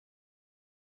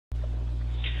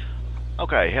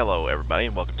Okay, hello everybody,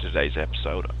 and welcome to today's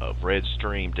episode of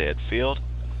Redstream Dead Field.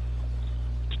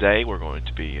 Today we're going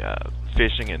to be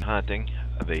fishing and hunting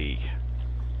the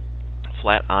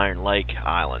Flatiron Lake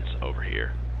Islands over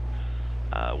here,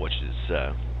 which is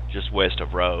just west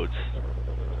of Rhodes.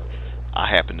 I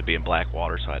happen to be in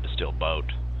Blackwater, so I had to steal a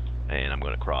boat, and I'm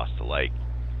going to cross the lake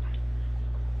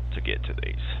to get to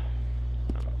these.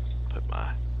 Put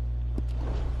my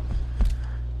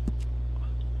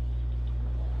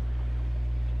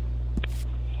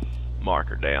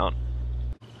marker down.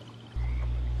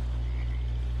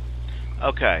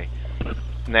 Okay,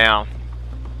 now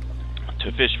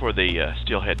to fish for the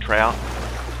steelhead trout,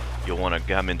 you'll want to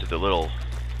come into the little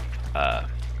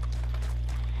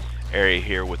area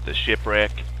here with the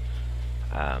shipwreck,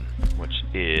 which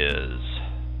is,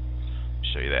 let me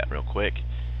show you that real quick.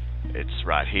 It's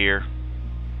right here.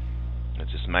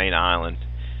 It's this main island.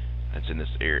 It's in this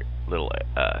little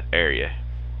area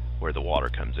where the water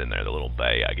comes in there, the little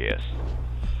bay, I guess.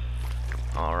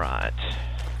 Alright.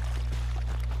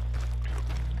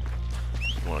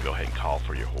 You want to go ahead and call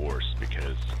for your horse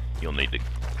because you'll need to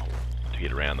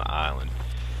get around the island.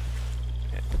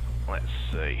 Let's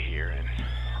see here. And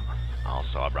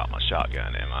also, I brought my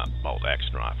shotgun and my bolt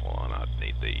action rifle, and I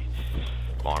need the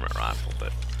varmint rifle,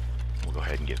 but we'll go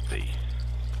ahead and get the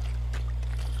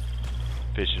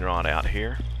fishing rod out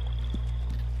here.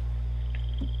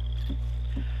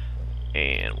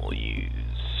 And we'll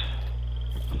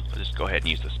just go ahead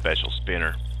and use the special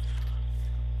spinner.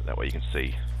 That way you can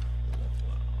see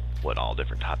what all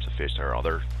different types of fish there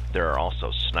are. There are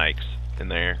also snakes in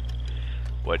there,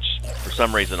 which for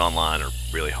some reason online are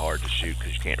really hard to shoot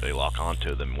because you can't really lock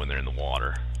onto them when they're in the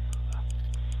water.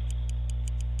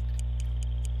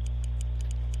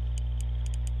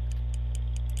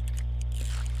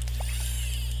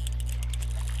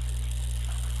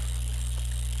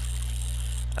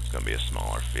 That's going to be a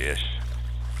smaller fish.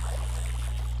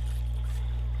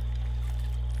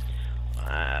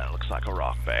 Looks like a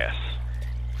rock bass.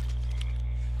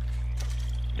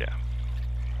 Yeah.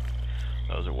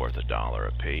 Those are worth $1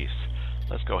 a piece.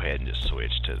 Let's go ahead and just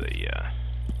switch to the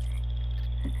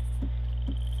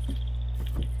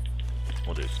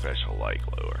we'll do special lake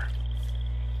lure.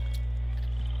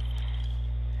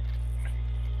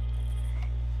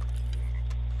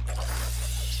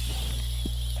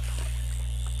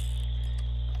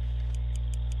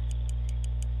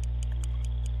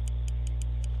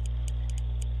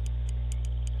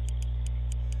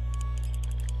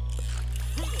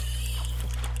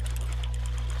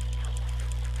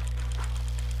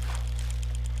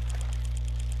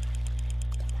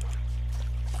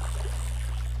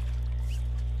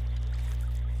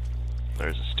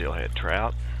 There's a steelhead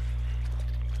trout.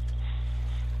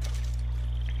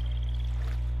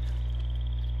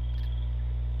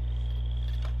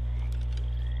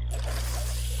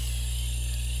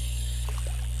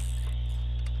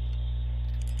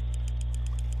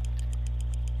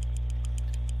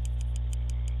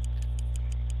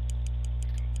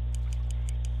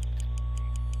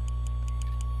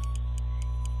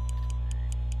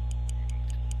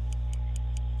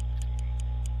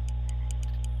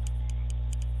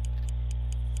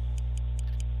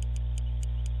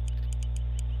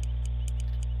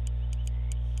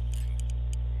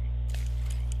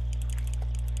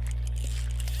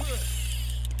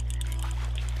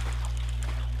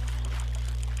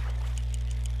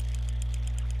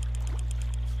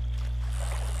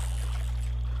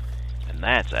 And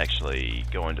that's actually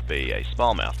going to be a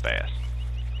smallmouth bass.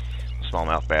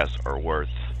 Smallmouth bass are worth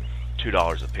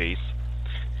 $2 a piece.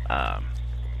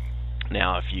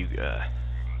 Now, if you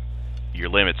your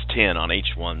limit's 10 on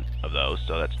each one of those,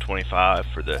 so that's 25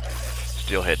 for the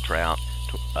steelhead trout,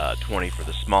 20 for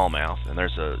the smallmouth. And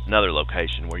there's another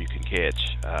location where you can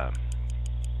catch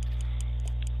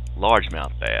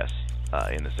largemouth bass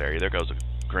in this area. There goes a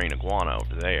green iguana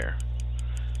over there.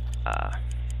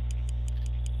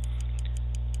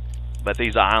 But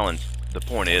these islands, the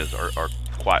point is, are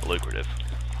quite lucrative.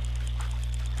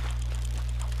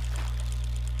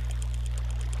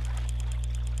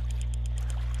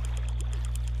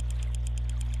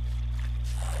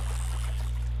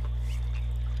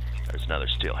 There's another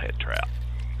steelhead trout.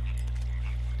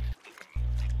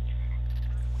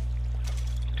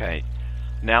 Okay,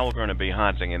 now we're going to be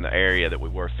hunting in the area that we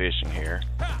were fishing here.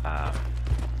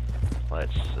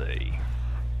 Let's see.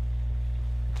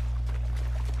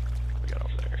 What we got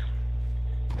over there?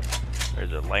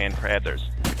 There's a land crab. There's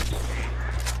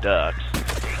ducks.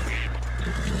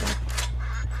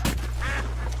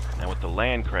 Now with the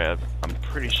land crab, I'm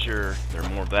pretty sure they're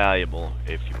more valuable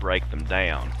if you break them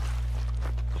down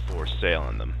before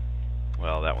selling them,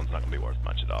 Well, that one's not going to be worth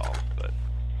much at all, but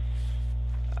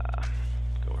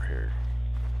go over here,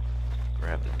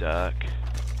 grab the duck.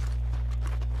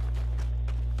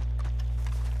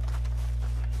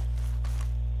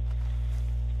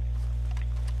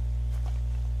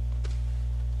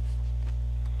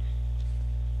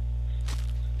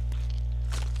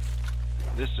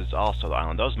 This is also the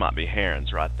island. Those might be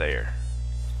herons right there.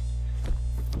 Let's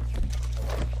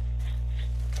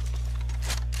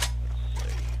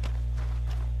see.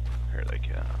 Here they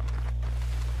come.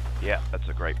 Yeah, that's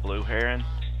a great blue heron.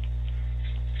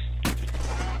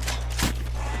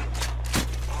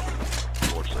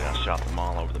 Unfortunately, I shot them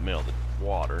all over the middle of the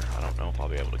water. I don't know if I'll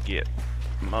be able to get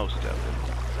most of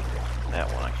them. That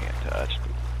one I can't touch.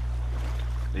 But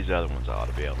these other ones I ought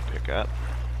to be able to pick up.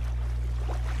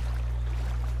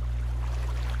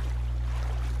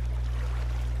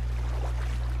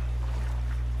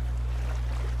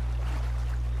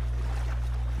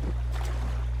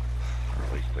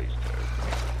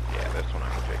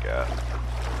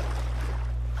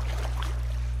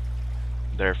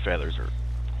 Their feathers are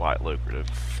quite lucrative,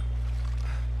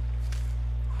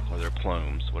 or their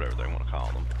plumes, whatever they want to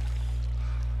call them.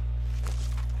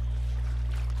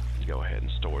 Go ahead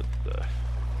and store the,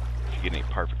 if you get any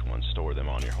perfect ones, store them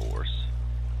on your horse.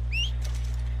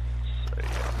 Let's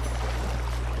see,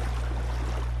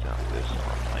 got this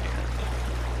on land.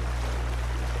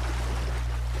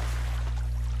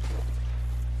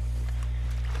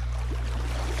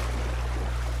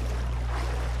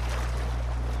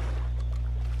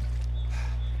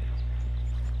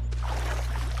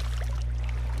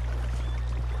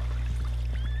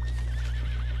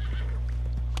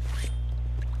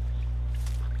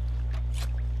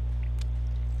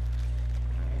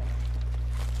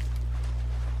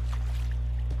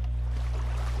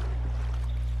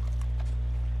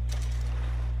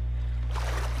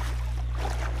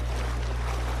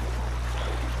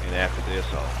 And after this,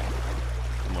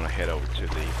 I'm going to head over to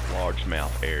the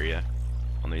largemouth area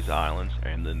on these islands,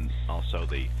 and then also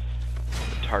the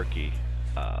turkey,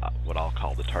 what I'll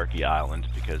call the turkey island,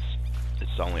 because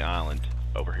it's the only island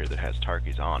over here that has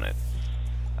turkeys on it.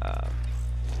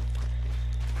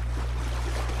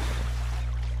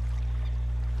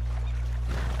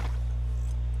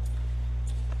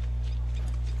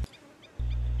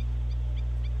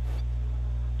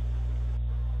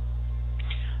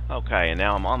 Okay, and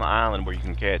now I'm on the island where you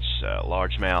can catch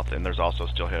largemouth, and there's also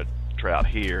steelhead trout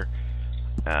here.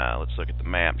 Let's look at the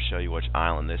map and show you which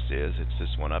island this is. It's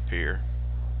this one up here,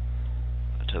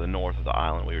 to the north of the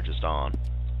island we were just on.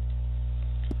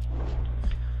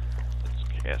 Let's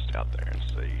cast out there and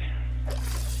see.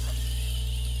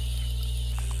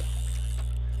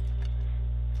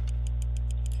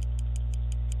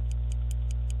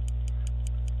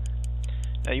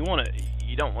 Now you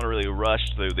don't want to really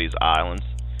rush through these islands.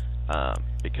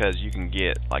 Because you can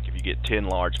get, like if you get 10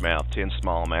 largemouth, 10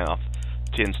 smallmouth,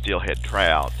 10 steelhead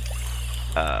trout,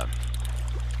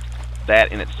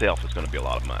 that in itself is going to be a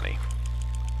lot of money.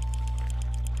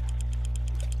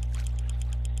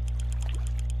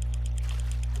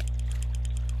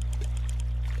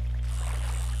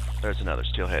 There's another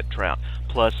steelhead trout.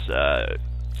 Plus,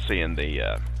 seeing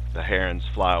the herons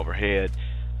fly overhead.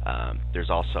 There's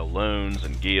also loons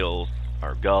and gills,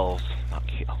 or gulls, not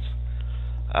gills.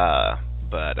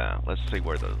 But let's see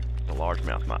where the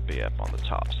largemouth might be up on the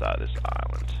top side of this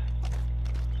island.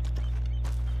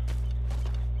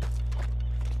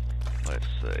 Let's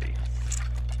see.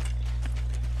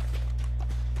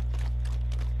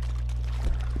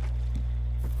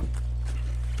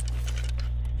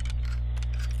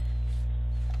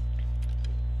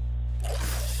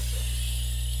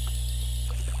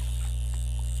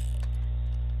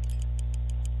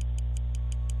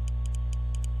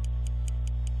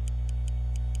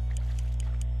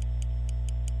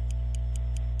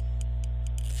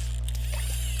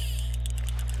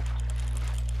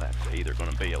 That's either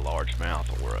going to be a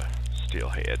largemouth or a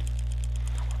steelhead.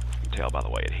 You can tell by the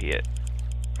way it hit.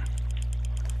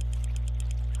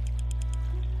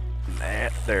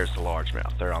 And there's the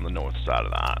largemouth. They're on the north side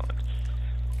of the island.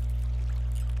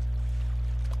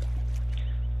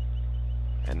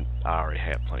 And I already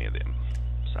have plenty of them,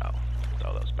 so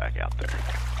throw those back out there.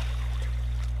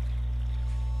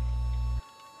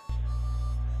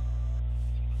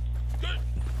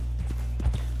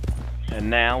 And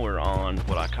now we're on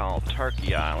what I call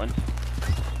Turkey Island.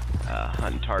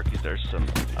 Hunting turkeys. There's some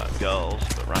gulls,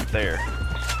 but right there.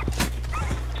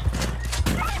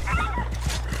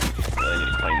 Really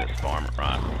need to clean this varmint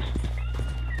right.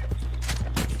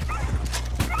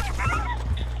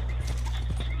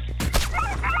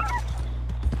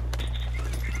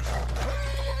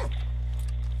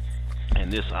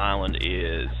 And this island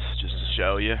is, just to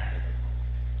show you,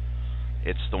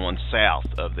 it's the one south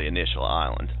of the initial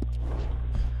island.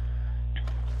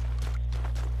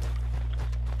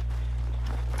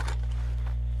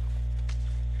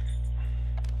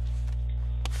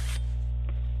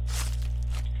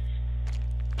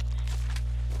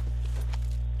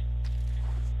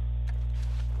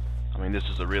 I mean, this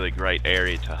is a really great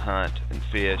area to hunt and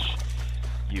fish.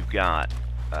 You've got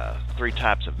 3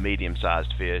 types of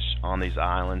medium-sized fish on these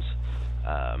islands.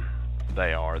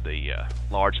 They are the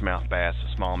largemouth bass,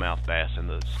 the smallmouth bass, and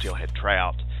the steelhead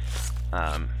trout.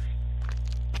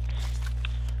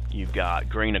 You've got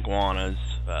green iguanas,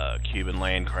 Cuban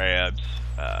land crabs,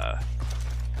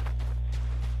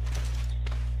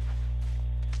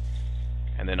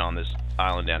 and then on this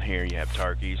island down here you have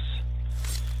turkeys.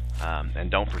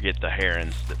 And don't forget the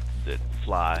herons that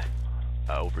fly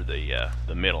over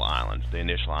the middle island, the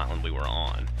initial island we were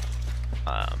on.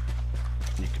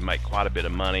 You can make quite a bit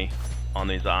of money on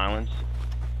these islands.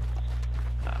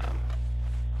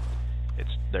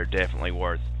 They're definitely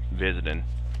worth visiting,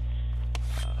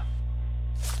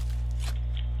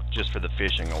 just for the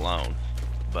fishing alone.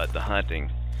 But the hunting,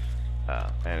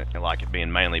 and like it being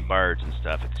mainly birds and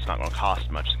stuff, it's not going to cost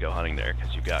much to go hunting there,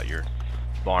 because you've got your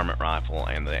varmint rifle,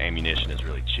 and the ammunition is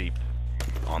really cheap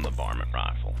on the varmint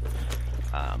rifle.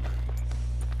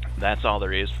 That's all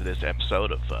there is for this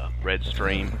episode of Red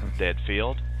Stream Dead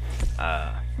Field.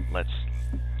 Let's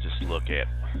just look at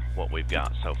what we've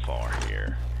got so far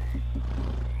here.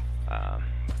 Where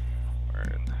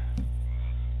are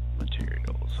the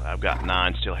materials? I've got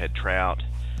 9 steelhead trout,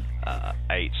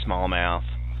 8 smallmouth,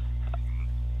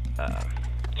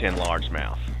 10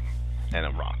 largemouth, and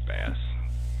a rock bass,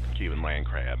 Cuban land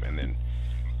crab, and then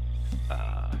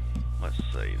let's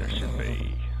see, there should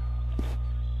be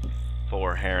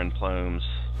 4 heron plumes,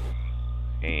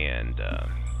 and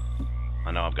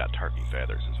I know I've got turkey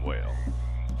feathers as well,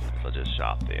 so I'll just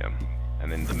shop them, and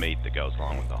then the meat that goes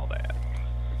along with all that.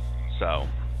 So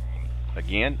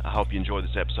again, I hope you enjoyed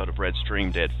this episode of Red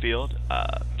Stream Dead Field.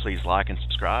 Please like and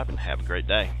subscribe, and have a great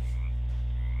day.